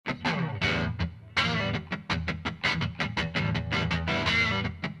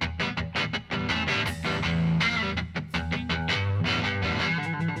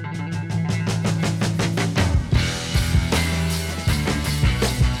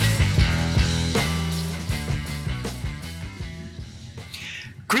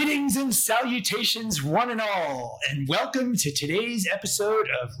Greetings and salutations, one and all, and welcome to today's episode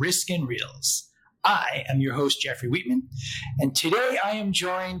of Risk and Reels. I am your host, Jeffrey Wheatman, and today I am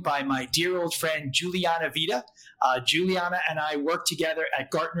joined by my dear old friend, Juliana Vida. Juliana and I worked together at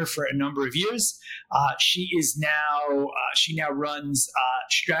Gartner for a number of years. She now runs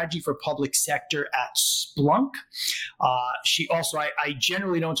strategy for public sector at Splunk. She also, I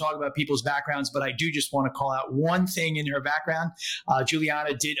generally don't talk about people's backgrounds, but I do just want to call out one thing in her background.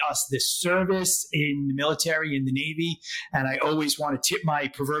 Juliana did us this service in the military, in the Navy, and I always want to tip my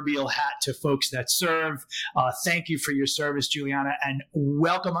proverbial hat to folks that serve. Thank you for your service, Juliana, and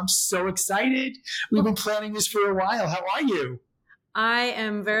welcome. I'm so excited. We've been planning this for a while. How are you? I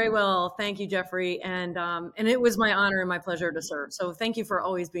am very well. Thank you, Jeffrey. And it was my honor and my pleasure to serve. So thank you for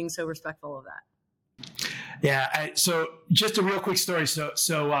always being so respectful of that. Yeah. So just a real quick story. So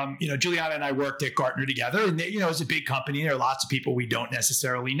Juliana and I worked at Gartner together, and it's a big company. There are lots of people we don't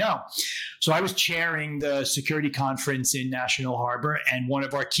necessarily know. So I was chairing the security conference in National Harbor, and one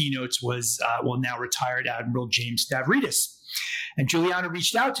of our keynotes was, now retired Admiral James Stavridis. And Juliana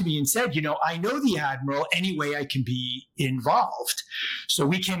reached out to me and said, I know the Admiral, any way I can be involved. So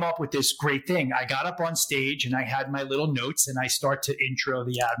we came up with this great thing. I got up on stage and I had my little notes and I start to intro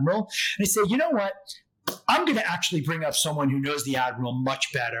the Admiral. And I said, you know what? I'm going to actually bring up someone who knows the Admiral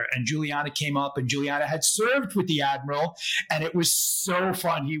much better. And Juliana came up, and Juliana had served with the Admiral, and it was so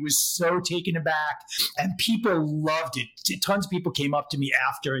fun. He was so taken aback, and people loved it. Tons of people came up to me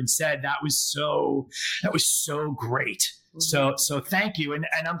after and said that was so great. Mm-hmm. So thank you, and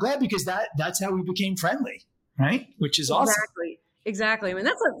I'm glad, because that's how we became friendly, right? Which is awesome. Exactly. I mean,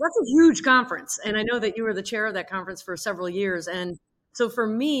 that's a huge conference, and I know that you were the chair of that conference for several years, and so for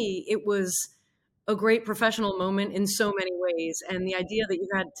me, it was a great professional moment in so many ways. And the idea that you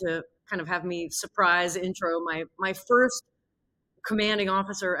had to kind of have me surprise intro my first commanding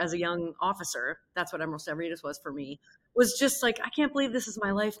officer as a young officer, that's what Admiral Stavridis was for me, was just like, I can't believe this is my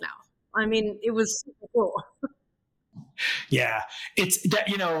life now. I mean, it was super cool. Yeah, it's that,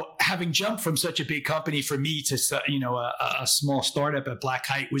 having jumped from such a big company for me to, a small startup at Black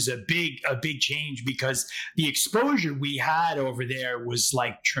Kite was a big change, because the exposure we had over there was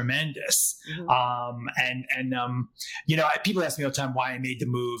like tremendous. Mm-hmm. People ask me all the time why I made the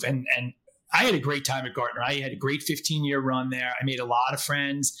move, and I had a great time at Gartner. I had a great 15-year run there. I made a lot of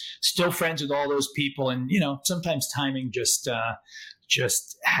friends, still friends with all those people. And, sometimes timing just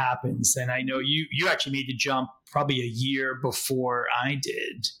happens. And I know you actually made the jump probably a year before I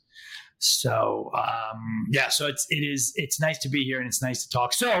did. So, so it's nice to be here, and it's nice to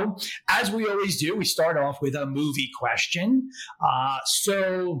talk. So as we always do, we start off with a movie question.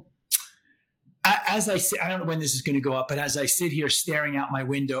 As I sit, I don't know when this is going to go up, but as I sit here staring out my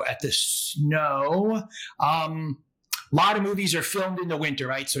window at the snow, a lot of movies are filmed in the winter,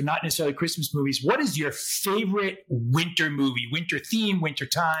 right? So not necessarily Christmas movies. What is your favorite winter movie? Winter theme, winter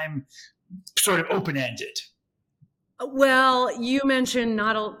time, sort of open-ended. Well, you mentioned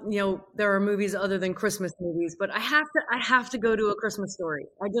there are movies other than Christmas movies, but I have to go to A Christmas Story.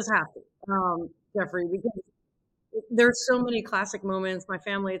 I just have to, Jeffrey, because there's so many classic moments. My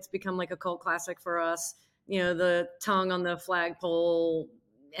family, it's become like a cult classic for us. The tongue on the flagpole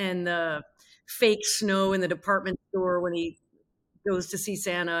and the fake snow in the department store when he goes to see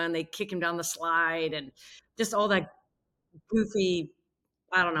Santa and they kick him down the slide, and just all that goofy,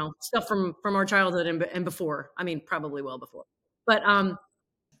 I don't know, stuff from our childhood and before. I mean, probably well before. But I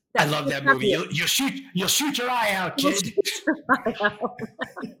love that movie. You'll shoot your eye out, kid.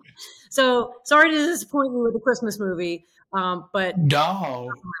 So sorry to disappoint you with a Christmas movie, but no,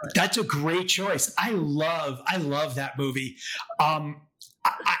 that's a great choice. I love that movie.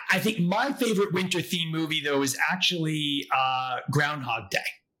 I think my favorite winter theme movie, though, is actually Groundhog Day.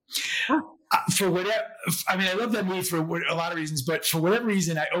 Huh. I love that movie for a lot of reasons, but for whatever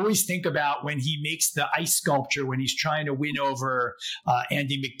reason, I always think about when he makes the ice sculpture, when he's trying to win over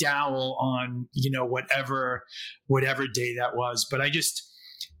Andy McDowell on, whatever day that was. But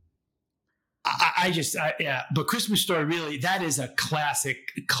but Christmas Story, really, that is a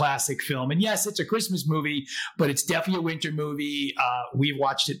classic film. And yes, it's a Christmas movie, but it's definitely a winter movie. We've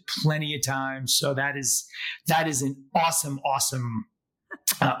watched it plenty of times. So that is an awesome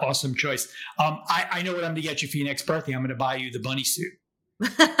choice. I know what I'm going to get you for your next birthday. I'm going to buy you the bunny suit.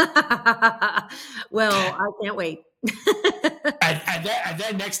 Well, I can't wait. and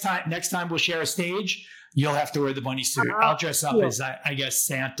then next time we'll share a stage, you'll have to wear the bunny suit. I'll dress up as, I guess,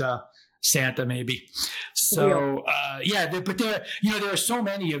 Santa maybe. So, but there are so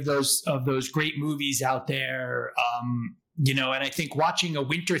many of those great movies out there. And I think watching a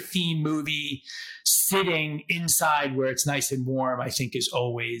winter theme movie sitting inside where it's nice and warm, I think is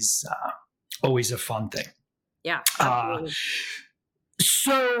always a fun thing. Yeah, absolutely.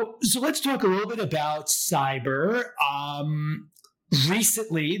 So let's talk a little bit about cyber.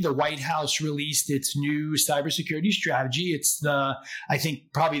 Recently, the White House released its new cybersecurity strategy. It's I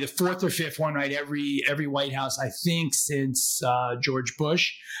think probably the fourth or fifth one, right? Every White House, I think, since George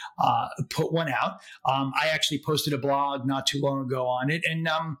Bush put one out. I actually posted a blog not too long ago on it, and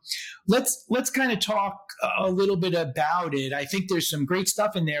let's kind of talk a little bit about it. I think there's some great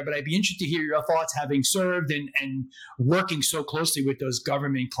stuff in there, but I'd be interested to hear your thoughts, having served and working so closely with those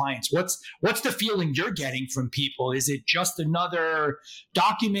government clients. What's the feeling you're getting from people? Is it just another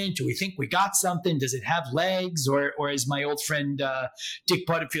document? Do we think we got something? Does it have legs? Or as my old friend Dick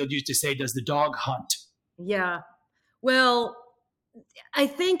Butterfield used to say, does the dog hunt? Yeah. Well, I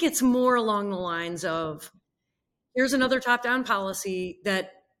think it's more along the lines of, here's another top-down policy that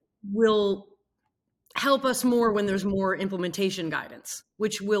will help us more when there's more implementation guidance,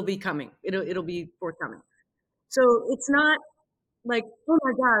 which will be coming. It'll be forthcoming. So it's not like, oh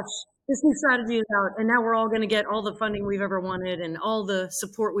my gosh, this new strategy is out, and now we're all going to get all the funding we've ever wanted and all the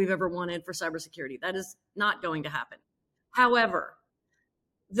support we've ever wanted for cybersecurity. That is not going to happen. However,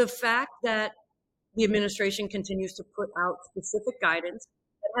 the fact that the administration continues to put out specific guidance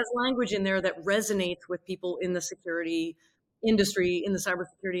that has language in there that resonates with people in the security industry, in the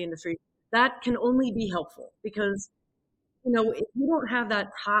cybersecurity industry, that can only be helpful, because, if you don't have that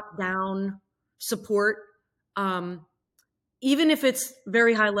top-down support, even if it's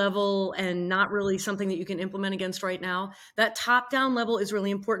very high level and not really something that you can implement against right now, that top-down level is really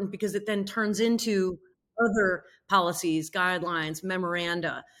important, because it then turns into other policies, guidelines,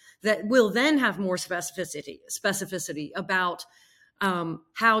 memoranda that will then have more specificity about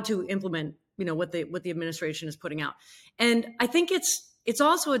how to implement, what the administration is putting out. And I think it's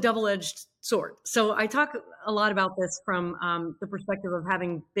also a double-edged sword. So I talk a lot about this from the perspective of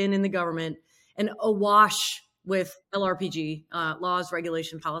having been in the government and awash with LRPG, laws,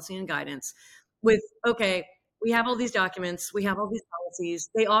 regulation, policy, and guidance, with, okay, we have all these documents, we have all these policies.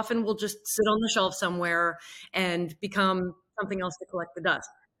 They often will just sit on the shelf somewhere and become something else to collect the dust.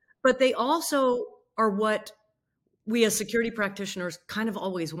 But they also are what we as security practitioners kind of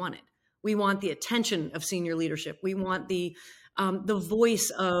always wanted. We want the attention of senior leadership. We want the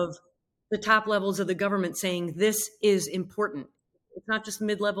voice of the top levels of the government saying this is important. It's not just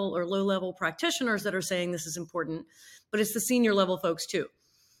mid-level or low-level practitioners that are saying this is important, but it's the senior level folks too.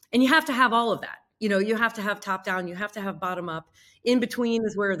 And you have to have all of that. You have to have top-down, you have to have bottom-up. In between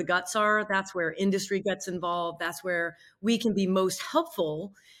is where the guts are. That's where industry gets involved. That's where we can be most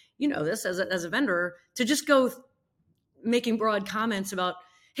helpful. This as a vendor, to just go making broad comments about,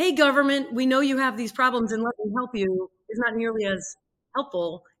 hey, government, we know you have these problems and let me help you, is not nearly as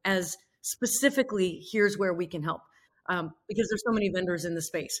helpful as specifically, here's where we can help. Because there's so many vendors in the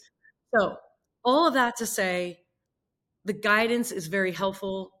space. So all of that to say, the guidance is very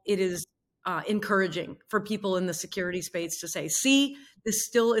helpful. It is encouraging for people in the security space to say, see, this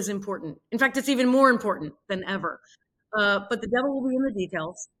still is important. In fact, it's even more important than ever. But the devil will be in the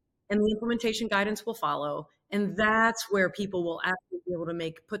details, and the implementation guidance will follow. And that's where people will actually be able to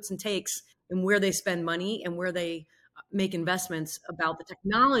make puts and takes, and where they spend money and where they make investments about the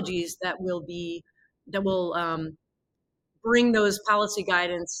technologies that will bring those policy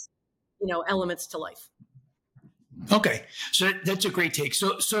guidance, elements to life. Okay, so that's a great take.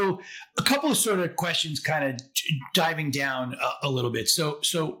 So a couple of sort of questions, kind of diving down a little bit. So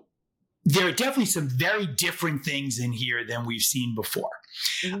there are definitely some very different things in here than we've seen before.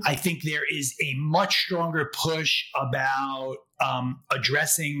 Mm-hmm. I think there is a much stronger push about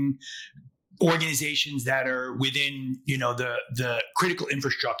addressing organizations that are within, the critical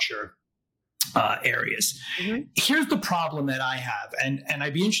infrastructure areas. Mm-hmm. Here's the problem that I have, and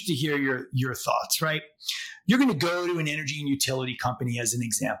I'd be interested to hear your thoughts, right? You're going to go to an energy and utility company as an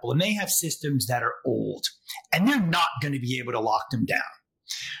example, and they have systems that are old, and they're not going to be able to lock them down.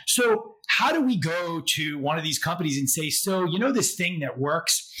 So how do we go to one of these companies and say, so, this thing that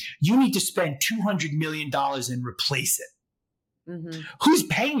works, you need to spend $200 million and replace it? Mm-hmm. Who's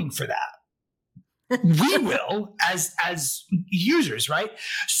paying for that? We will as users, right?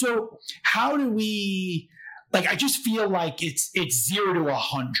 So how do we, I just feel like it's 0 to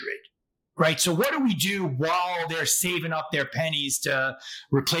 100, right? So what do we do while they're saving up their pennies to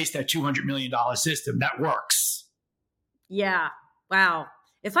replace that $200 million system that works? Yeah. Wow.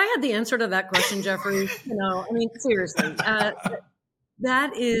 If I had the answer to that question, Jeffrey, seriously,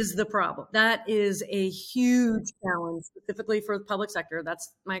 that is the problem. That is a huge challenge, specifically for the public sector. That's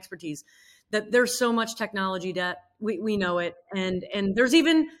my expertise. That there's so much technology debt. We know it. And there's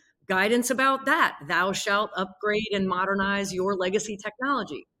even guidance about that. Thou shalt upgrade and modernize your legacy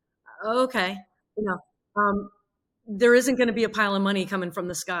technology. Okay. You know, there isn't going to be a pile of money coming from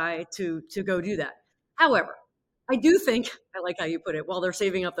the sky to go do that. However, I do think, I like how you put it, while they're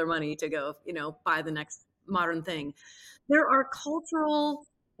saving up their money to go, buy the next modern thing, there are cultural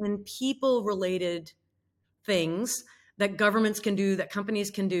and people related things that governments can do, that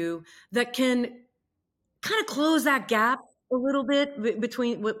companies can do, that can kind of close that gap a little bit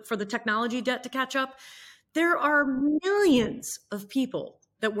between for the technology debt to catch up. There are millions of people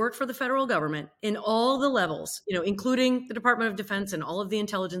that work for the federal government in all the levels, including the Department of Defense and all of the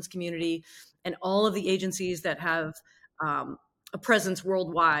intelligence community and all of the agencies that have a presence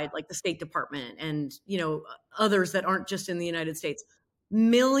worldwide, like the State Department and, others that aren't just in the United States.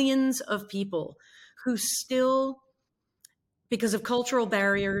 Millions of people who still, because of cultural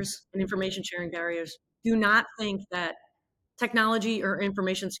barriers and information sharing barriers, do not think that technology or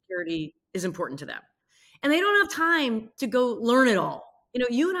information security is important to them. And they don't have time to go learn it all.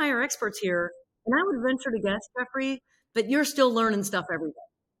 You and I are experts here, and I would venture to guess, Jeffrey, that you're still learning stuff every day,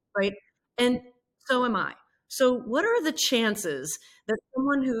 right? And so am I. So what are the chances that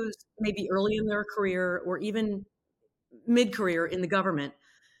someone who's maybe early in their career or even mid-career in the government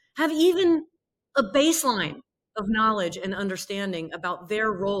have even a baseline of knowledge and understanding about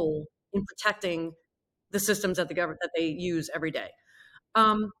their role in protecting the systems that the government that they use every day?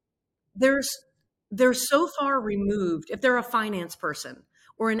 They're so far removed. If they're a finance person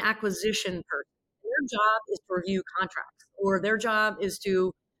or an acquisition person, their job is to review contracts, or their job is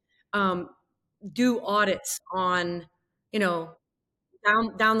to do audits on,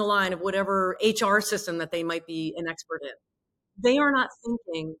 down the line of whatever HR system that they might be an expert in. They are not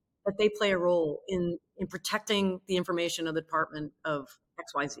thinking that they play a role in protecting the information of the Department of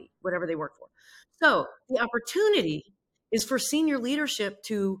XYZ, whatever they work for. So the opportunity is for senior leadership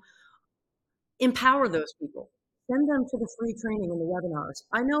to empower those people, send them to the free training and the webinars.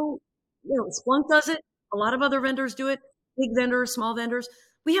 I know, Splunk does it. A lot of other vendors do it. Big vendors, small vendors.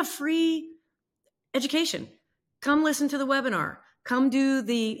 We have free education. Come listen to the webinar. Come do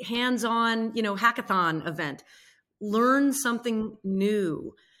the hands-on, hackathon event. Learn something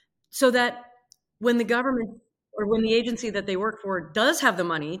new so that when the government or when the agency that they work for does have the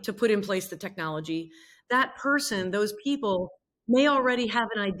money to put in place the technology, that person, those people may already have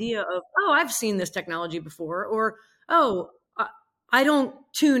an idea of, oh, I've seen this technology before, or, oh, I don't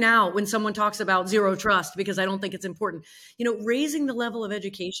tune out when someone talks about zero trust because I don't think it's important. Raising the level of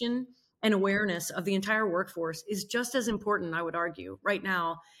education and awareness of the entire workforce is just as important, I would argue, right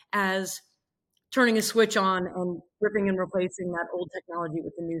now, as turning a switch on and ripping and replacing that old technology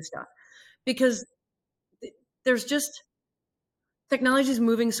with the new stuff. Because there's just, technology is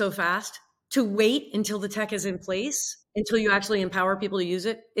moving so fast. To wait until the tech is in place, until you actually empower people to use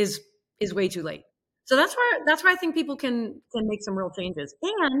it, is way too late. So that's where I think people can make some real changes,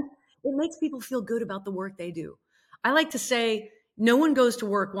 and it makes people feel good about the work they do. I like to say, no one goes to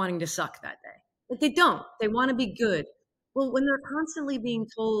work wanting to suck that day. Like, they don't. They want to be good. Well, when they're constantly being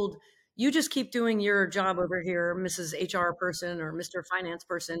told, you just keep doing your job over here, Mrs. HR person or Mr. Finance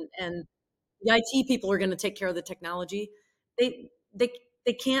person, and the IT people are going to take care of the technology,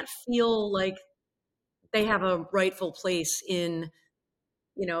 they can't feel like they have a rightful place in,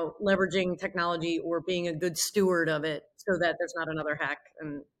 leveraging technology or being a good steward of it so that there's not another hack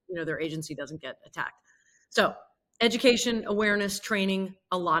and, their agency doesn't get attacked. So education, awareness, training,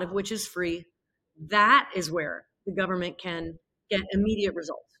 a lot of which is free. That is where the government can get immediate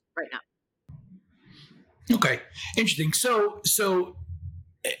results right now. Okay. Interesting. So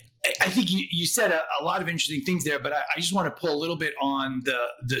I think you said a lot of interesting things there, but I just want to pull a little bit on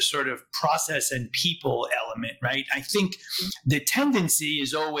the sort of process and people element, right? I think the tendency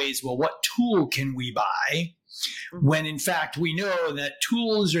is always, well, what tool can we buy? When in fact, we know that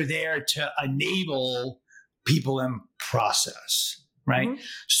tools are there to enable people and process, right? Mm-hmm.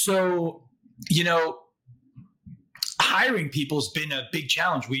 So, hiring people has been a big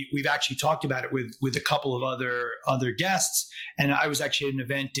challenge. We've actually talked about it with a couple of other guests, and I was actually at an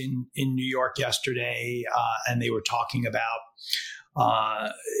event in New York yesterday, and they were talking about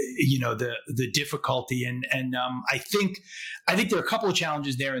the difficulty, and I think there are a couple of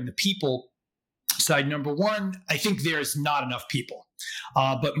challenges there in the people side. Number one, I think there's not enough people,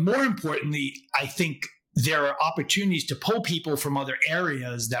 but more importantly, I think there are opportunities to pull people from other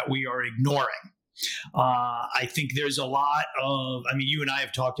areas that we are ignoring. I think there's a lot of, you and I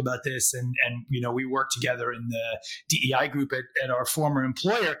have talked about this, and we work together in the DEI group at our former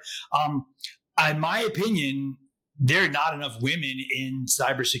employer. In my opinion, there are not enough women in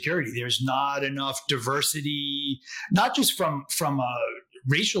cybersecurity. There's not enough diversity, not just from a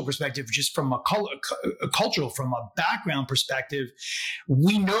racial perspective, just from a cultural, from a background perspective,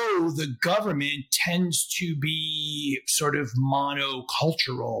 we know the government tends to be sort of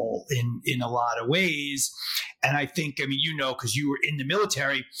monocultural in a lot of ways. And I think, because you were in the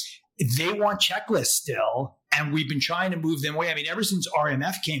military, they want checklists still. And we've been trying to move them away. Ever since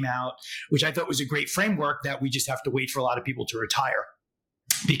RMF came out, which I thought was a great framework, that we just have to wait for a lot of people to retire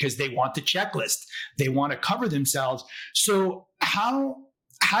because they want the checklist. They want to cover themselves. So how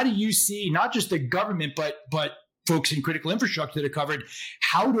do you see not just the government, but folks in critical infrastructure that are covered?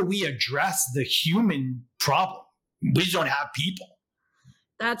 How do we address the human problem? We just don't have people.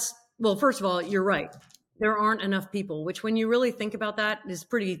 Well, first of all, you're right. There aren't enough people, which when you really think about that is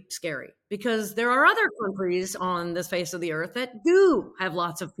pretty scary, because there are other countries on this face of the earth that do have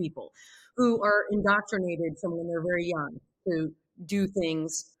lots of people who are indoctrinated from when they're very young to do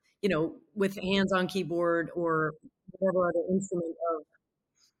things, with hands on keyboard or whatever other instrument of.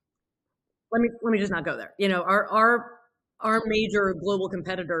 Let me just not go there. Our major global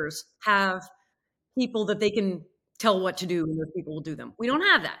competitors have people that they can tell what to do, and those people will do them. We don't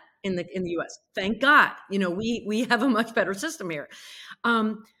have that in the U.S. Thank God. We have a much better system here.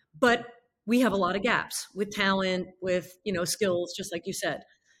 But we have a lot of gaps with talent, with, skills, just like you said.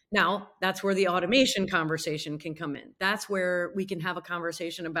 Now, that's where the automation conversation can come in. That's where we can have a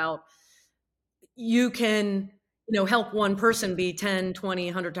conversation about, you can, help one person be 10, 20,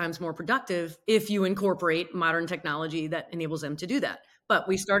 100 times more productive if you incorporate modern technology that enables them to do that. But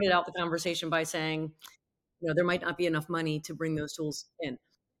we started out the conversation by saying, there might not be enough money to bring those tools in.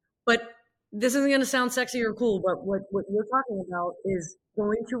 But this isn't going to sound sexy or cool, but what you're talking about is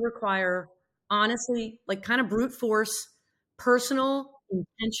going to require, honestly, like kind of brute force, personal,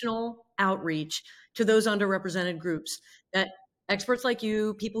 intentional outreach to those underrepresented groups, that experts like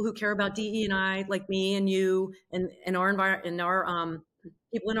you, people who care about DE&I, like me and you, and our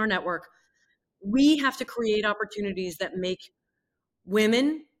people in our network, we have to create opportunities that make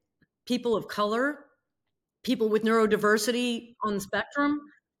women, people of color, people with neurodiversity on the spectrum,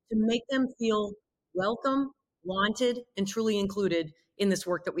 to make them feel welcome, wanted, and truly included in this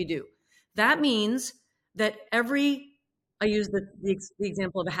work that we do. That means that I used the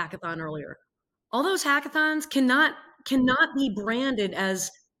example of a hackathon earlier. All those hackathons cannot be branded as,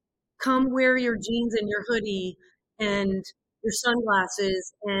 come wear your jeans and your hoodie and your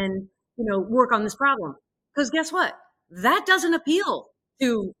sunglasses and, work on this problem. Because guess what? That doesn't appeal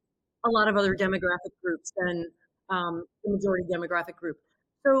to a lot of other demographic groups than the majority demographic group.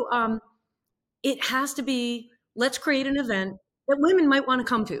 So it has to be, let's create an event that women might want to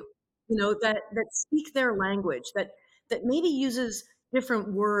come to, that speak their language, that maybe uses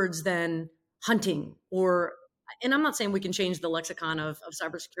different words than hunting and I'm not saying we can change the lexicon of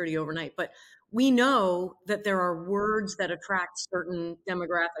cybersecurity overnight, but we know that there are words that attract certain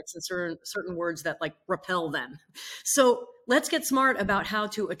demographics and certain words that repel them. So let's get smart about how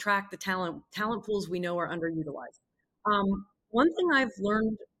to attract the talent pools we know are underutilized. One thing I've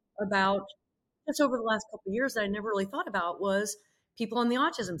learned about just over the last couple of years that I never really thought about was people on the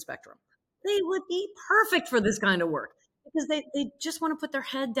autism spectrum. They would be perfect for this kind of work because they just want to put their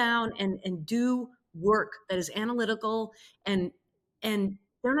head down and do work that is analytical, and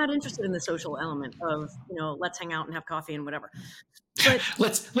they're not interested in the social element of, let's hang out and have coffee and whatever. But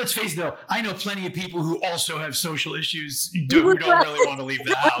let's face it, though, I know plenty of people who also have social issues who don't really want to leave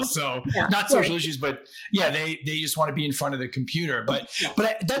the house. So not social issues, but they just want to be in front of the computer. But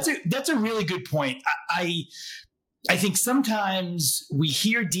that's a really good point. I think sometimes we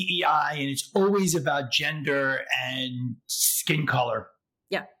hear DEI and it's always about gender and skin color.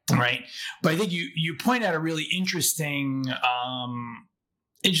 Yeah. Right. But I think you point out a really interesting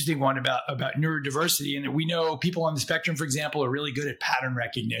one about neurodiversity, and we know people on the spectrum, for example, are really good at pattern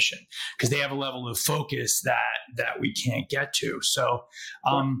recognition because they have a level of focus that we can't get to. So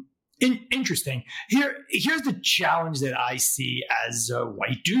interesting. Here's the challenge that I see as a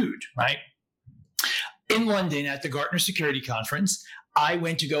white dude, right? In London at the Gartner Security Conference, I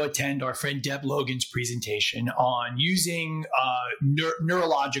went to go attend our friend Deb Logan's presentation on using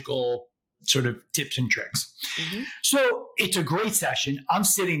neurological sort of tips and tricks. Mm-hmm. So it's a great session. I'm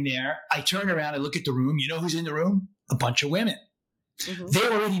sitting there. I turn around. I look at the room. You know who's in the room? A bunch of women. Mm-hmm. They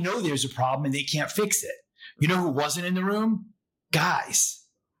already know there's a problem and they can't fix it. You know who wasn't in the room? Guys.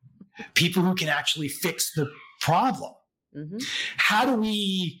 People who can actually fix the problem. Mm-hmm. How do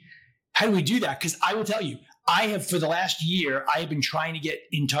we do that? Because I will tell you, for the last year, I have been trying to get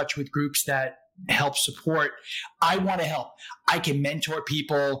in touch with groups that help support. I want to help. I can mentor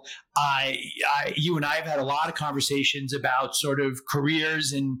people. You and I have had a lot of conversations about sort of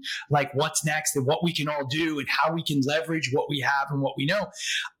careers and like what's next and what we can all do and how we can leverage what we have and what we know.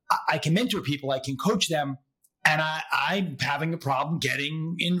 I can mentor people. I can coach them. And I'm having a problem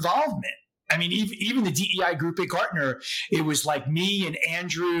getting involvement. I mean, even the DEI group at Gartner, it was like me and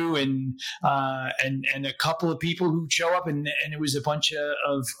Andrew and a couple of people who show up, and it was a bunch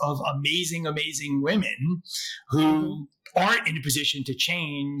of amazing women who aren't in a position to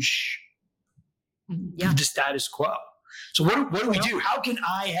change the status quo. So what do we do? How can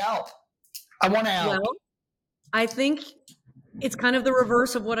I help? I want to help. Well, I think it's kind of the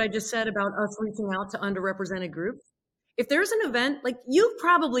reverse of what I just said about us reaching out to underrepresented groups. If there's an event, like you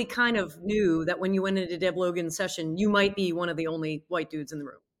probably kind of knew that when you went into Deb Logan's session, you might be one of the only white dudes in the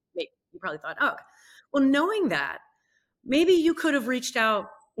room. Maybe you probably thought, oh, okay. Well, knowing that, maybe you could have reached out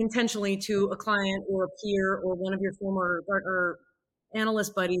intentionally to a client or a peer or one of your former Gartner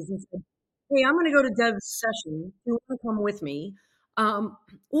analyst buddies and said, hey, I'm going to go to Deb's session. You want to come with me?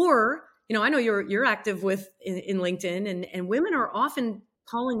 Or, you know, I know you're active in LinkedIn, and women are often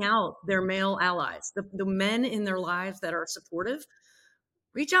calling out their male allies, the men in their lives that are supportive.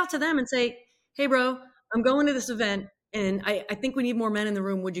 Reach out to them and say, hey, bro, I'm going to this event, and I think we need more men in the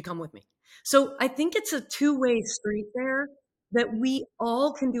room. Would you come with me? So I think it's a two-way street there, that we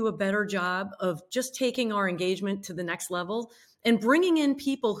all can do a better job of just taking our engagement to the next level and bringing in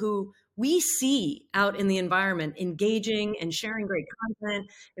people who we see out in the environment, engaging and sharing great content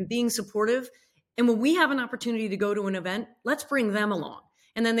and being supportive. And when we have an opportunity to go to an event, let's bring them along.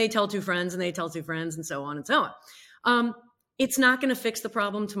 And then they tell two friends and they tell two friends and so on and so on. It's not going to fix the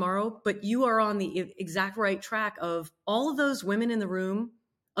problem tomorrow, but you are on the exact right track of all of those women in the room.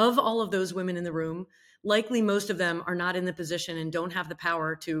 Of all of those women in the room, likely most of them are not in the position and don't have the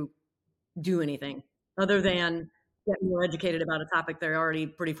power to do anything other than get more educated about a topic they're already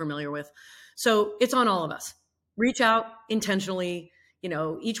pretty familiar with. So it's on all of us. Reach out intentionally,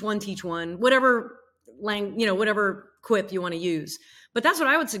 each one teach one, whatever quip you want to use. But that's what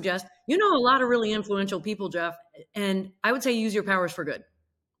I would suggest. You know a lot of really influential people, Jeff, and I would say use your powers for good.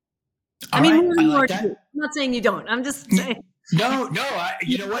 I'm not saying you don't. I'm just saying. No.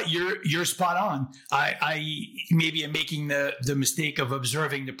 You know what? You're spot on. I maybe am making the mistake of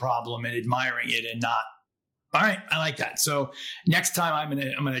observing the problem and admiring it and not. All right, I like that. So next time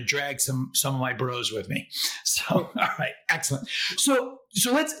I'm gonna drag some of my bros with me. So all right, excellent. So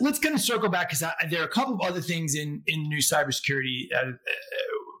let's kind of circle back, because there are a couple of other things in the new cybersecurity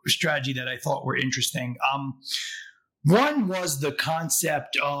strategy that I thought were interesting. One was the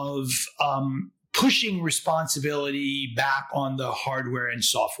concept of pushing responsibility back on the hardware and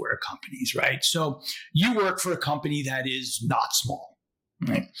software companies, right? So you work for a company that is not small,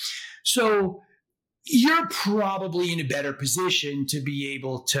 right? So you're probably in a better position to be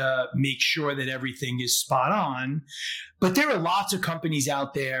able to make sure that everything is spot on. But there are lots of companies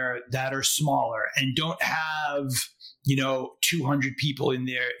out there that are smaller and don't have, 200 people in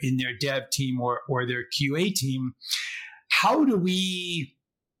their dev team or their QA team. How do we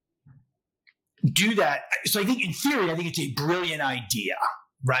do that? So I think in theory, it's a brilliant idea,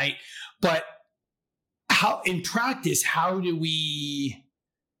 right? But in practice, how do we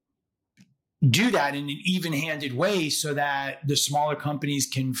do that in an even-handed way so that the smaller companies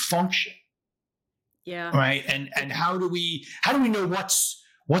can function? Yeah. Right. And how do we know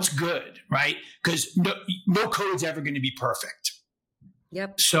what's good, right? Because no code is ever going to be perfect.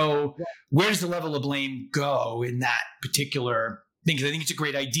 Yep. So where does the level of blame go in that particular thing? Because I think it's a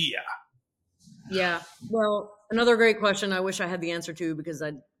great idea. Yeah. Well, another great question I wish I had the answer to, because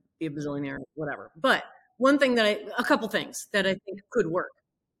I'd be a bazillionaire, whatever. But a couple things that I think could work.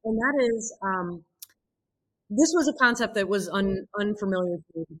 And that is, this was a concept that was unfamiliar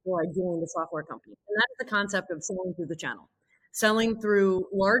to me before I joined a software company. And that is the concept of selling through the channel, selling through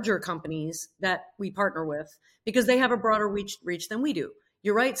larger companies that we partner with, because they have a broader reach than we do.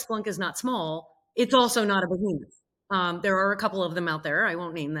 You're right, Splunk is not small. It's also not a behemoth. There are a couple of them out there. I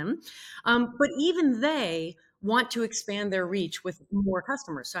won't name them. But even they want to expand their reach with more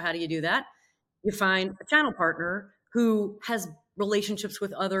customers. So how do you do that? You find a channel partner who has relationships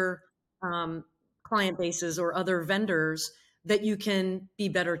with other client bases or other vendors that you can be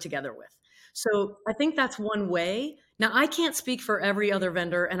better together with. So I think that's one way. Now, I can't speak for every other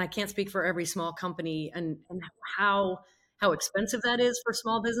vendor, and I can't speak for every small company and how expensive that is for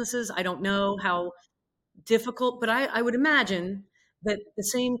small businesses. I don't know how difficult, but I would imagine that the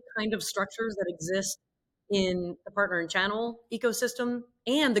same kind of structures that exist in the partner and channel ecosystem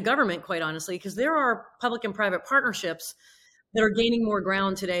and the government, quite honestly, because there are public and private partnerships that are gaining more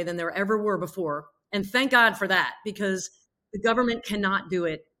ground today than there ever were before. And thank God for that, because the government cannot do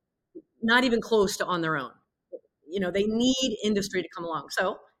it, not even close to on their own. They need industry to come along.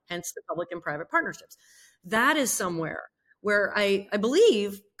 So hence the public and private partnerships. That is somewhere where I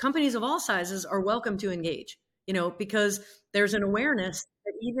believe companies of all sizes are welcome to engage, because there's an awareness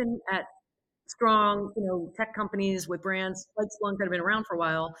that even at strong, tech companies with brands like Splunk that have been around for a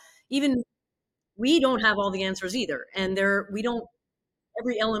while, even we don't have all the answers either. And every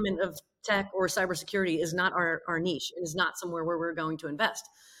element of tech or cybersecurity is not our niche. It is not somewhere where we're going to invest.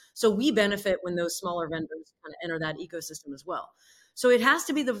 So we benefit when those smaller vendors kind of enter that ecosystem as well. So it has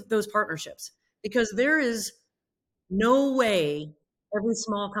to be those partnerships, because there is no way every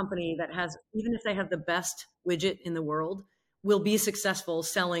small company that has, even if they have the best widget in the world, will be successful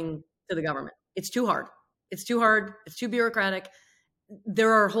selling to the government. It's too hard. It's too hard. It's too bureaucratic.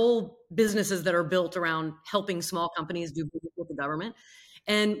 There are whole businesses that are built around helping small companies do business with the government.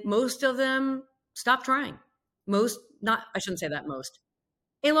 And most of them stop trying. I shouldn't say that most.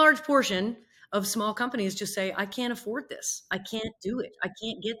 A large portion of small companies just say, I can't afford this. I can't do it. I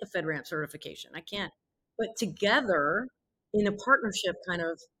can't get the FedRAMP certification. I can't. But together, in a partnership kind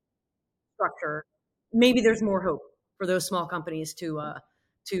of structure, maybe there's more hope for those small companies to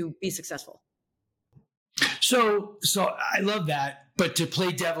be successful. So I love that. But to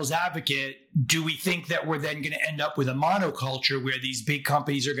play devil's advocate, do we think that we're then going to end up with a monoculture where these big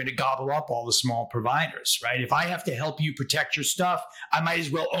companies are going to gobble up all the small providers, right? If I have to help you protect your stuff, I might as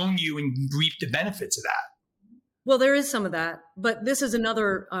well own you and reap the benefits of that. Well, there is some of that, but this is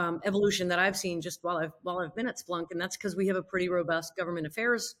another evolution that I've seen just while I've been at Splunk, and that's because we have a pretty robust government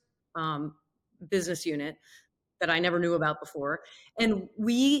affairs business unit that I never knew about before, and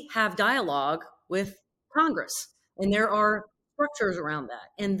we have dialogue with Congress, and there are structures around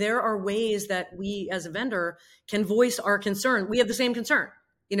that, and there are ways that we as a vendor can voice our concern. We have the same concern,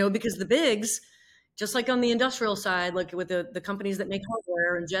 because the bigs, just like on the industrial side, like with the companies that make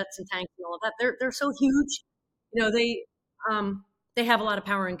hardware and jets and tanks and all of that, they're so huge. They have a lot of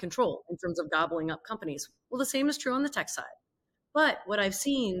power and control in terms of gobbling up companies. Well, the same is true on the tech side. But what I've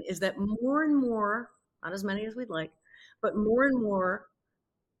seen is that more and more, not as many as we'd like, but more and more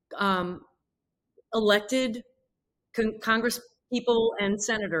elected Congress people and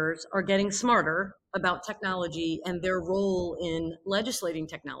senators are getting smarter about technology and their role in legislating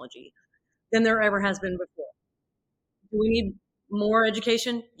technology than there ever has been before. Do we need more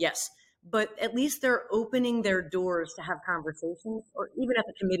education? Yes. But at least they're opening their doors to have conversations, or even at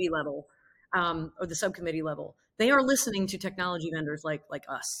the committee level or the subcommittee level. They are listening to technology vendors like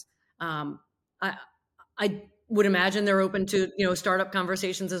us. I would imagine they're open to startup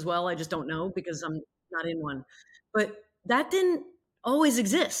conversations as well. I just don't know because I'm not in one. But that didn't always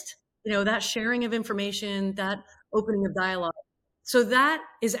exist. That sharing of information, that opening of dialogue. So that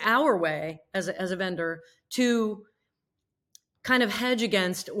is our way as a vendor to kind of hedge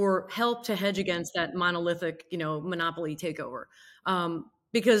against, or help to hedge against, that monolithic, monopoly takeover.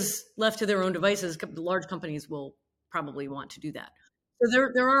 Because left to their own devices, large companies will probably want to do that. So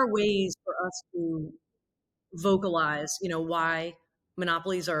there are ways for us to vocalize, why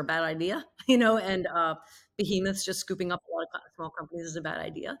monopolies are a bad idea, and behemoths just scooping up a lot of small companies is a bad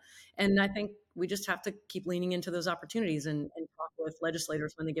idea. And I think we just have to keep leaning into those opportunities and talk with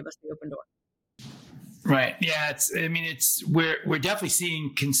legislators when they give us the open door. Right. Yeah. We're definitely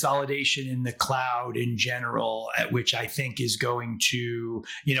seeing consolidation in the cloud in general, which I think is going to,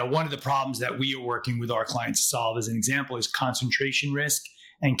 one of the problems that we are working with our clients to solve, as an example, is concentration risk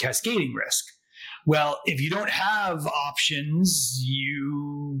and cascading risk. Well, if you don't have options,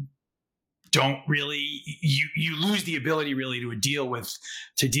 you don't really, you lose the ability really to deal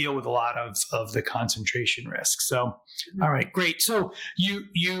with a lot of the concentration risk. So, all right, great. So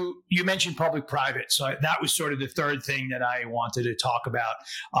you mentioned public-private. So that was sort of the third thing that I wanted to talk about.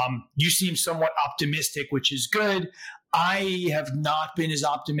 You seem somewhat optimistic, which is good. I have not been as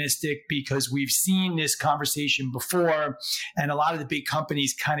optimistic because we've seen this conversation before, and a lot of the big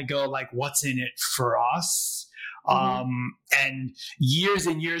companies kind of go like, what's in it for us? And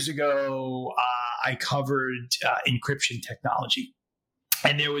years ago, I covered encryption technology,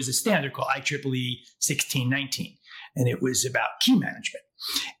 and there was a standard called IEEE 1619, and it was about key management.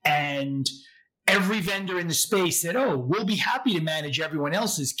 And every vendor in the space said, "Oh, we'll be happy to manage everyone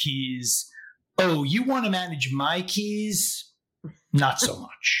else's keys. Oh, you want to manage my keys? Not so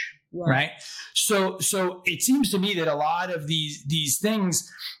much." Yeah. Right? So it seems to me that a lot of these things,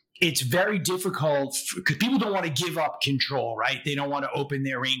 it's very difficult because people don't want to give up control, right? They don't want to open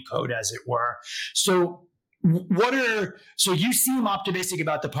their raincoat, as it were. So you seem optimistic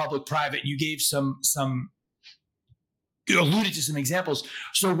about the public-private. You gave some alluded to some examples.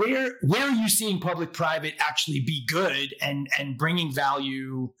 So where are you seeing public-private actually be good and bringing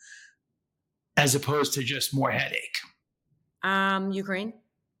value as opposed to just more headache? Ukraine.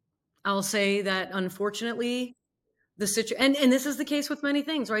 I'll say that unfortunately, and this is the case with many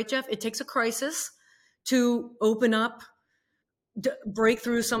things, right, Jeff? It takes a crisis to open up, break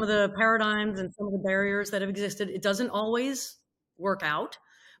through some of the paradigms and some of the barriers that have existed. It doesn't always work out,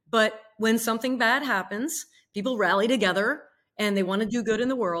 but when something bad happens, people rally together and they want to do good in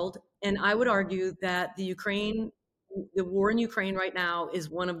the world. And I would argue that the war in Ukraine right now is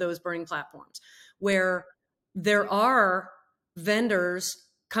one of those burning platforms where there are vendors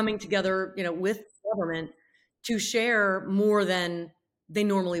coming together, with government to share more than they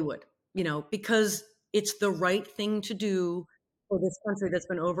normally would, because it's the right thing to do for this country that's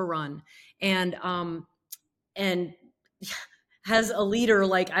been overrun. And has a leader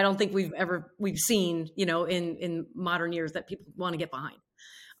like I don't think we've seen, in modern years that people want to get behind.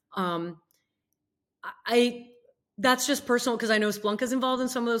 That's just personal because I know Splunk is involved in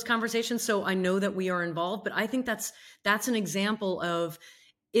some of those conversations, so I know that we are involved. But I think that's an example of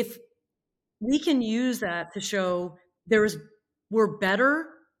if we can use that to show we're better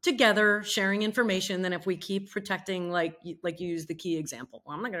together sharing information than if we keep protecting, like you use the key example.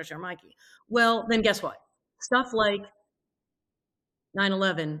 Well, I'm not going to share my key. Well, then guess what? Stuff like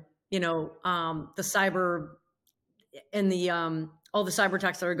 9/11, the cyber and the all the cyber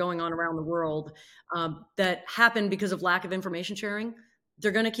attacks that are going on around the world that happen because of lack of information sharing,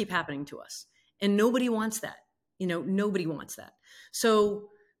 they're going to keep happening to us. And nobody wants that. Nobody wants that. So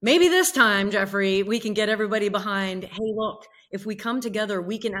maybe this time, Jeffrey, we can get everybody behind, hey, look, if we come together,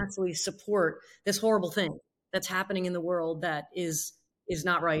 we can actually support this horrible thing that's happening in the world that is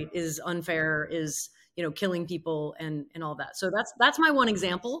not right, is unfair, is killing people and all that. So that's my one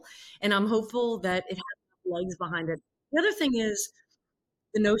example. And I'm hopeful that it has legs behind it. The other thing is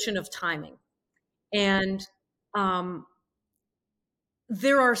the notion of timing. And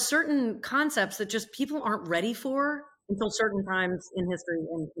there are certain concepts that just people aren't ready for until certain times in history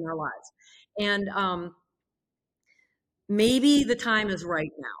and in our lives. And maybe the time is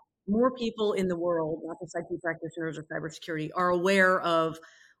right now. More people in the world, not just IT practitioners or cybersecurity, are aware of,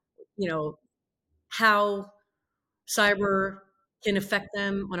 how cyber can affect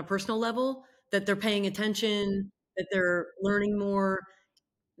them on a personal level, that they're paying attention, that they're learning more.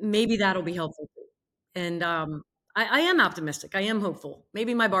 Maybe that'll be helpful too. And I am optimistic. I am hopeful.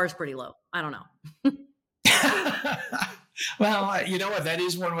 Maybe my bar is pretty low. I don't know. Well, you know what? That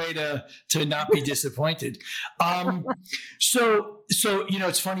is one way to not be disappointed. So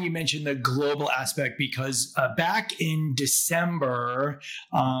it's funny you mentioned the global aspect because back in December,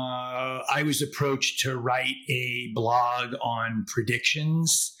 I was approached to write a blog on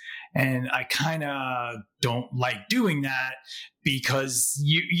predictions. And I kind of don't like doing that because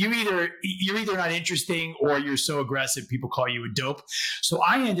you're either not interesting or you're so aggressive people call you a dope. So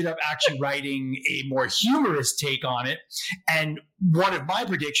I ended up actually writing a more humorous take on it. And one of my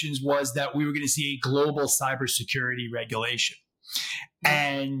predictions was that we were going to see a global cybersecurity regulation.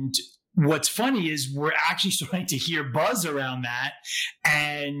 And what's funny is we're actually starting to hear buzz around that.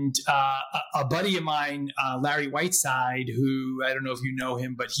 And a buddy of mine, Larry Whiteside, who I don't know if you know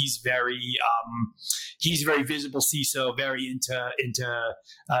him, but he's very visible CISO, very into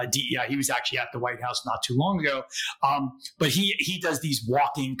DEI. He was actually at the White House not too long ago. But he does these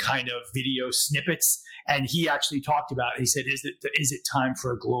walking kind of video snippets. And he actually talked about it. He said, is it time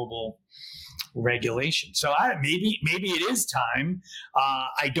for a global regulation? So maybe it is time.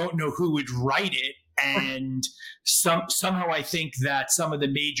 I don't know who would write it, and somehow I think that some of the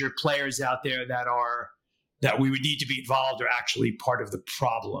major players out there that we would need to be involved are actually part of the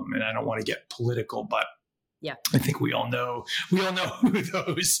problem. And I don't want to get political, but yeah, I think we all know who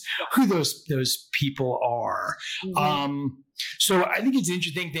those people are. Mm-hmm. So I think it's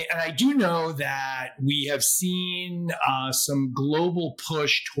interesting, and I do know that we have seen some global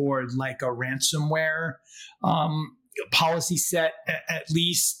push toward like a ransomware policy set, at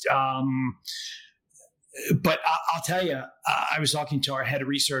least. But I'll tell you, I was talking to our head of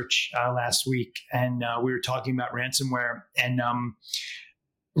research last week, and we were talking about ransomware, and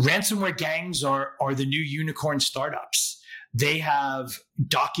ransomware gangs are the new unicorn startups. They have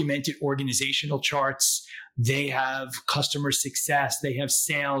documented organizational charts. They have customer success. They have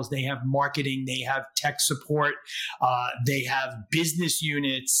sales. They have marketing. They have tech support. They have business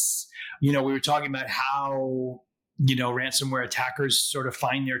units. We were talking about how, ransomware attackers sort of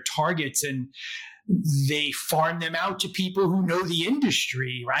find their targets and they farm them out to people who know the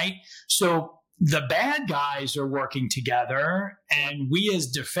industry, right? So the bad guys are working together, and we as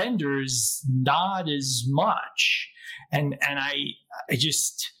defenders not as much. And I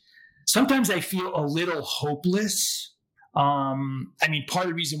just sometimes I feel a little hopeless. I mean, part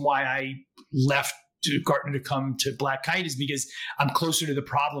of the reason why I left to Gartner to come to Black Kite is because I'm closer to the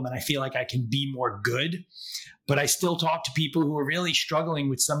problem and I feel like I can be more good. But I still talk to people who are really struggling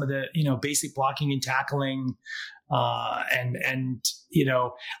with some of the, basic blocking and tackling. And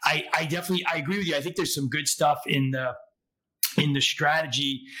I definitely, I agree with you. I think there's some good stuff in the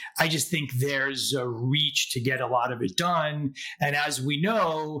strategy. I just think there's a reach to get a lot of it done. And as we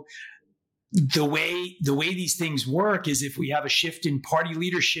know, the way these things work is if we have a shift in party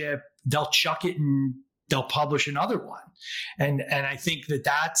leadership, they'll chuck it and they'll publish another one. And I think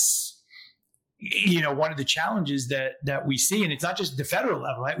that's, one of the challenges that we see, and it's not just the federal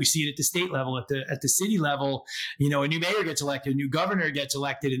level, right? We see it at the state level, at the city level. A new mayor gets elected, a new governor gets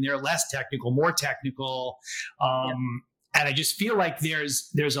elected, and they're less technical, more technical. And I just feel like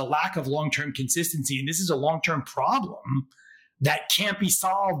there's a lack of long-term consistency, and this is a long-term problem that can't be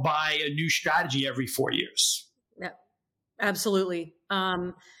solved by a new strategy every 4 years. Yeah, absolutely.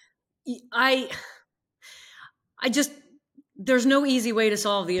 There's no easy way to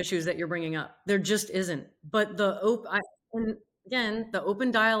solve the issues that you're bringing up. There just isn't. But the open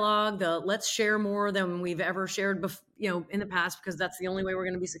dialogue, the let's share more than we've ever shared, in the past, because that's the only way we're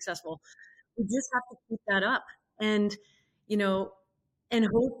going to be successful. We just have to keep that up, and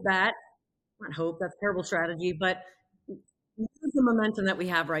hope that, not hope, that's terrible strategy, but use the momentum that we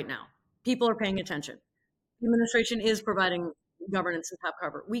have right now. People are paying attention. The administration is providing governance and top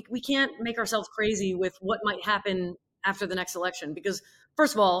cover. We can't make ourselves crazy with what might happen after the next election, because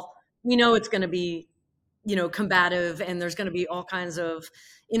first of all, we know it's going to be, combative, and there's going to be all kinds of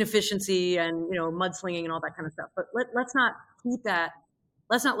inefficiency and, mudslinging and all that kind of stuff. But let's not let that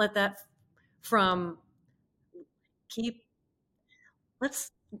let's not let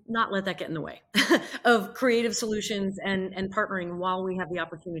that get in the way of creative solutions and partnering while we have the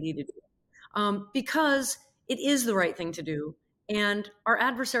opportunity to do it. Because it is the right thing to do. And our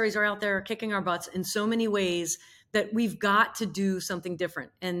adversaries are out there kicking our butts in so many ways that we've got to do something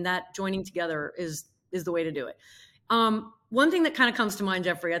different. And that joining together is the way to do it. One thing that kind of comes to mind,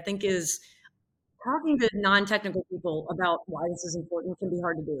 Jeffrey, I think, is talking to non-technical people about why this is important can be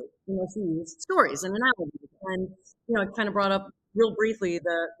hard to do. So you use stories and analogies. And, I kind of brought up real briefly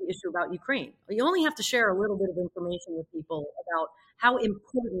the issue about Ukraine. You only have to share a little bit of information with people about how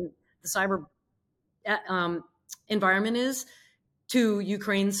important the cyber environment is to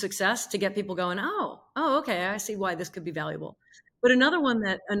Ukraine's success to get people going, oh, okay, I see why this could be valuable. But another one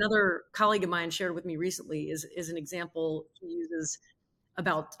that another colleague of mine shared with me recently is an example he uses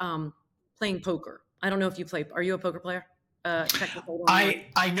about playing poker. I don't know if you play. Are you a poker player?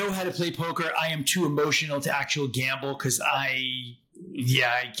 I know how to play poker. I am too emotional to actually gamble because I'm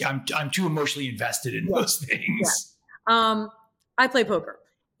too emotionally invested in those things. Yeah. I play poker.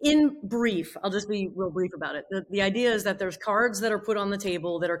 In brief, I'll just be real brief about it. The idea is that there's cards that are put on the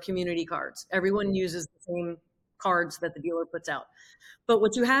table that are community cards. Everyone uses the same cards that the dealer puts out. But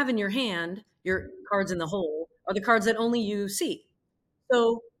what you have in your hand, your cards in the hole, are the cards that only you see.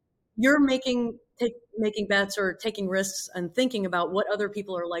 So you're making bets or taking risks and thinking about what other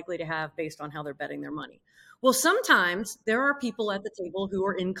people are likely to have based on how they're betting their money. Well, sometimes there are people at the table who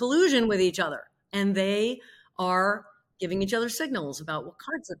are in collusion with each other, and they are giving each other signals about what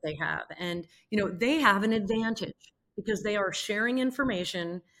cards that they have. And, they have an advantage because they are sharing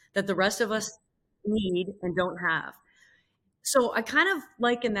information that the rest of us need and don't have. So I kind of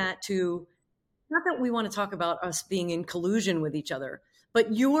liken that to, not that we want to talk about us being in collusion with each other,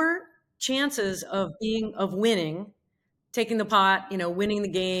 but your chances of winning, taking the pot, winning the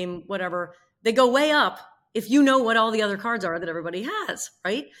game, whatever, they go way up if you know what all the other cards are that everybody has,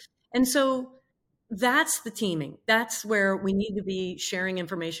 right? And so that's the teaming. That's where we need to be sharing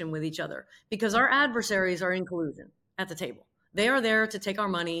information with each other, because our adversaries are in collusion at the table. They are there to take our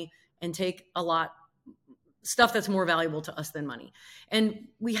money and take a lot stuff that's more valuable to us than money. And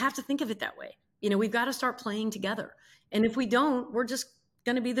we have to think of it that way. We've got to start playing together. And if we don't, we're just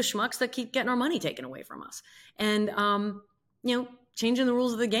going to be the schmucks that keep getting our money taken away from us. And, changing the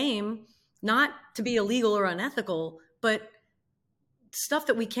rules of the game, not to be illegal or unethical, but stuff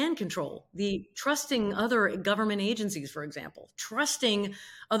that we can control, the trusting other government agencies, for example, trusting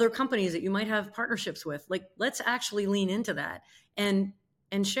other companies that you might have partnerships with. Like, let's actually lean into that and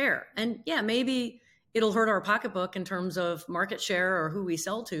share. And yeah, maybe it'll hurt our pocketbook in terms of market share or who we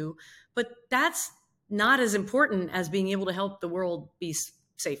sell to, but that's not as important as being able to help the world be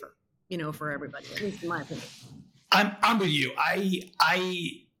safer, for everybody, at least in my opinion. I'm with you.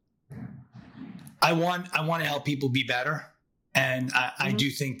 I want to help people be better, and I do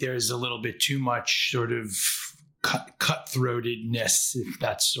think there's a little bit too much sort of cutthroatedness, if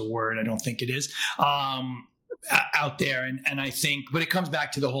that's a word. I don't think it is, out there. And I think, but it comes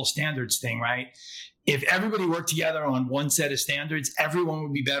back to the whole standards thing, right? If everybody worked together on one set of standards, everyone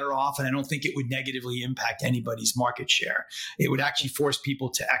would be better off. And I don't think it would negatively impact anybody's market share. It would actually force people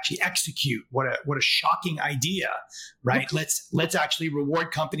to actually execute. What a shocking idea, right? Let's actually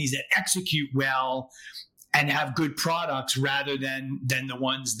reward companies that execute well and have good products rather than the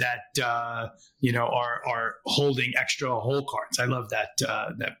ones that are holding extra hole cards. I love that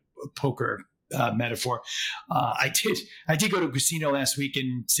poker metaphor. I did go to a casino last week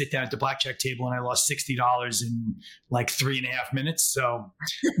and sit down at the blackjack table, and I lost $60 in like 3.5 minutes. So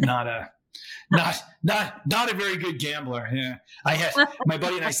not a very good gambler. Yeah, I had my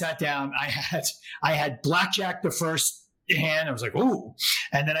buddy and I sat down. I had blackjack the first hand. I was like, ooh,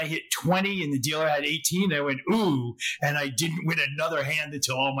 and then I hit 20, and the dealer had 18. I went, ooh, and I didn't win another hand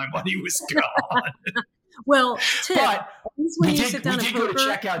until all my money was gone. Well, Tim, but when you sit down and go to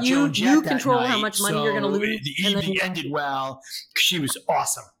check out Joan Jett you control that night, how much money you're going to lose. The evening ended well. She was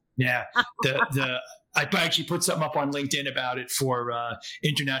awesome. Yeah, I actually put something up on LinkedIn about it for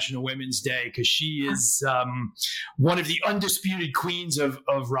International Women's Day, because she is one of the undisputed queens of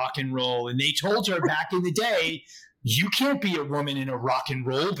rock and roll. And they told her back in the day, you can't be a woman in a rock and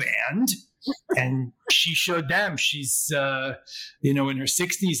roll band. And she showed them. She's in her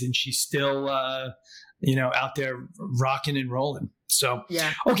 60s, and she's still out there rocking and rolling. So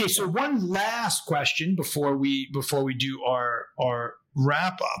yeah. Okay, so one last question before we do our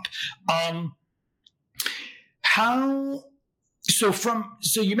wrap up.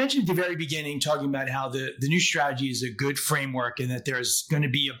 So you mentioned at the very beginning, talking about how the new strategy is a good framework and that there's going to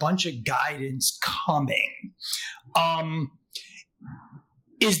be a bunch of guidance coming.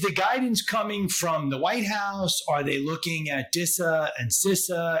 Is the guidance coming from the White House? Are they looking at DISA and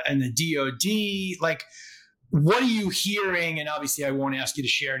CISA and the DOD? Like, what are you hearing? And obviously, I won't ask you to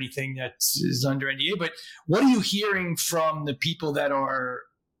share anything that is under NDA, but what are you hearing from the people that are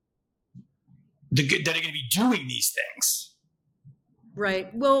going to be doing these things?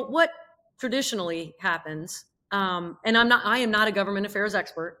 Right. Well, what traditionally happens, and I am not a government affairs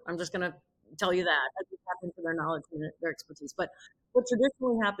expert. I'm just going to tell you that. I just tap into their knowledge and their expertise. But what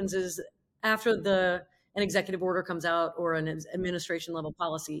traditionally happens is after an executive order comes out or an administration level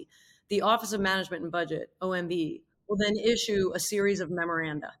policy, the Office of Management and Budget, OMB, will then issue a series of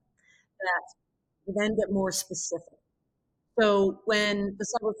memoranda that then get more specific. So when the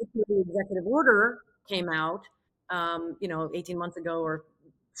cybersecurity executive order came out, 18 months ago or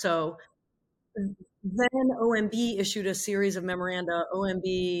so, then OMB issued a series of memoranda.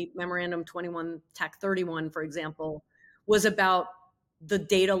 OMB Memorandum 21 TAC 31, for example, was about the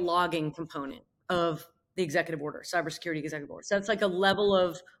data logging component of the executive order, cybersecurity executive order. So that's like a level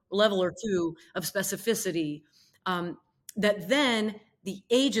or two of specificity that then the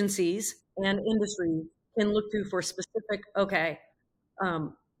agencies and industry can look to for specific,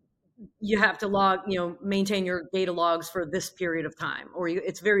 you have to log, maintain your data logs for this period of time, or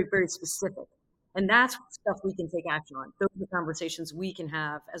it's very, very specific. And that's stuff we can take action on. Those are the conversations we can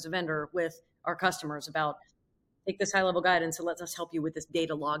have as a vendor with our customers about, take this high level guidance and let us help you with this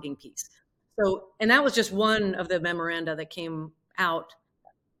data logging piece. So, and that was just one of the memoranda that came out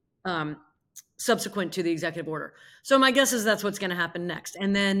subsequent to the executive order. So my guess is that's what's going to happen next.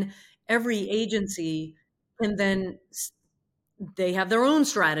 And then every agency can then, they have their own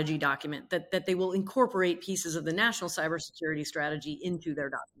strategy document that they will incorporate pieces of the national cybersecurity strategy into their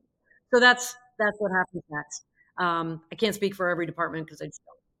document. So that's what happens next. I can't speak for every department because I just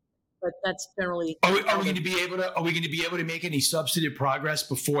don't. But that's generally. Are we going to be able to make any substantive progress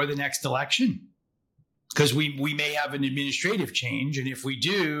before the next election? Because we may have an administrative change, and if we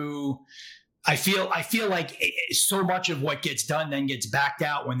do, I feel like so much of what gets done then gets backed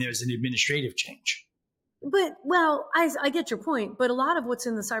out when there's an administrative change. But I get your point. But a lot of what's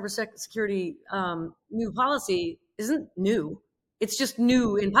in the cybersecurity new policy isn't new. It's just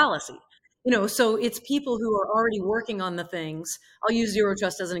new in policy. So it's people who are already working on the things. I'll use zero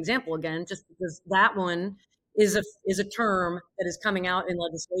trust as an example again, just because that one is a term that is coming out in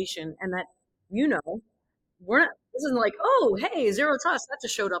legislation, and that we're not. This isn't like, oh, hey, zero trust that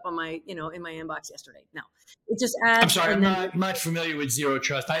just showed up on my in my inbox yesterday. No, it just adds. I'm sorry, I'm not familiar with zero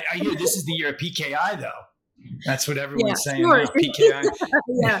trust. I hear this is the year of PKI though. That's what everyone's saying about PKI.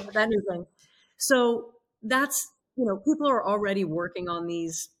 Yeah, that new thing. So that's people are already working on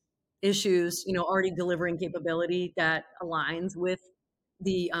these issues, already delivering capability that aligns with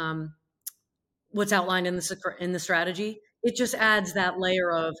the what's outlined in the strategy. It just adds that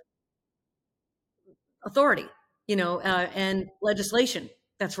layer of authority, and legislation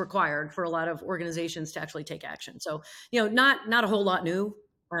that's required for a lot of organizations to actually take action. So, not a whole lot new.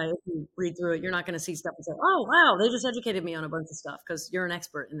 If you read through it, you're not going to see stuff and say, "Oh, wow, they just educated me on a bunch of stuff," because you're an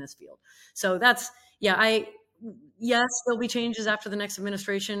expert in this field. So yes, there'll be changes after the next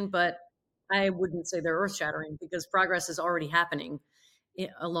administration, but I wouldn't say they're earth-shattering because progress is already happening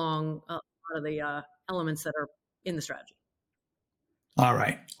along a lot of the elements that are in the strategy. All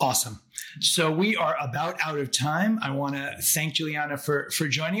right. Awesome. So we are about out of time. I want to thank Juliana for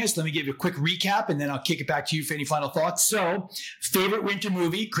joining us. Let me give you a quick recap and then I'll kick it back to you for any final thoughts. So favorite winter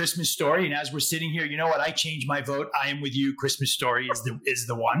movie, Christmas Story. And as we're sitting here, you know what? I changed my vote. I am with you. Christmas Story is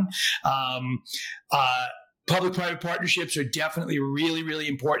the one. Public-private partnerships are definitely really, really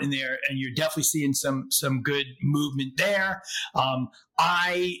important there. And you're definitely seeing some good movement there.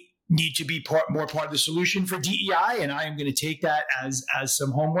 I need to be more part of the solution for DEI, and I am going to take that as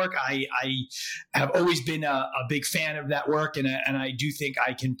some homework. I have always been a big fan of that work, and I do think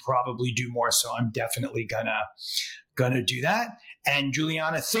I can probably do more. So I'm definitely gonna do that. And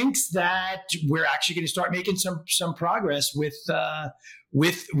Juliana thinks that we're actually going to start making some progress with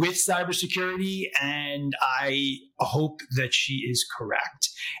cybersecurity, and I hope that she is correct.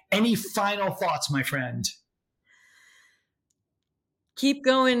 Any final thoughts, my friend? Keep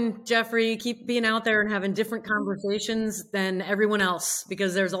going, Jeffrey. Keep being out there and having different conversations than everyone else,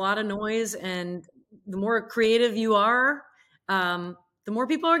 because there's a lot of noise, and the more creative you are, the more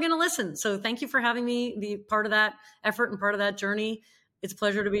people are going to listen. So thank you for having me be part of that effort and part of that journey. It's a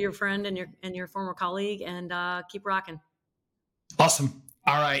pleasure to be your friend and your former colleague, and keep rocking. Awesome.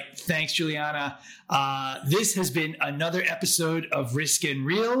 All right. Thanks, Juliana. This has been another episode of Risk and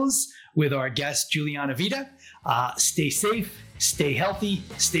Reels with our guest, Juliana Vida. Stay safe, stay healthy,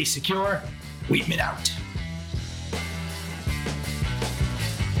 stay secure. Weedman out.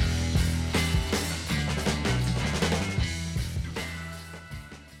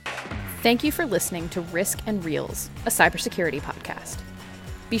 Thank you for listening to Risk and Reels, a cybersecurity podcast.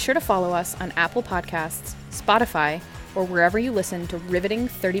 Be sure to follow us on Apple Podcasts, Spotify, or wherever you listen to riveting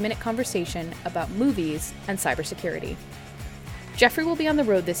 30-minute conversation about movies and cybersecurity. Jeffrey will be on the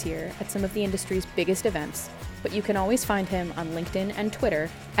road this year at some of the industry's biggest events, but you can always find him on LinkedIn and Twitter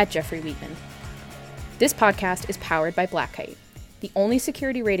at Jeffrey Wheatman. This podcast is powered by Black Kite, the only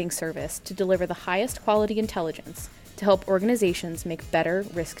security rating service to deliver the highest quality intelligence to help organizations make better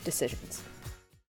risk decisions.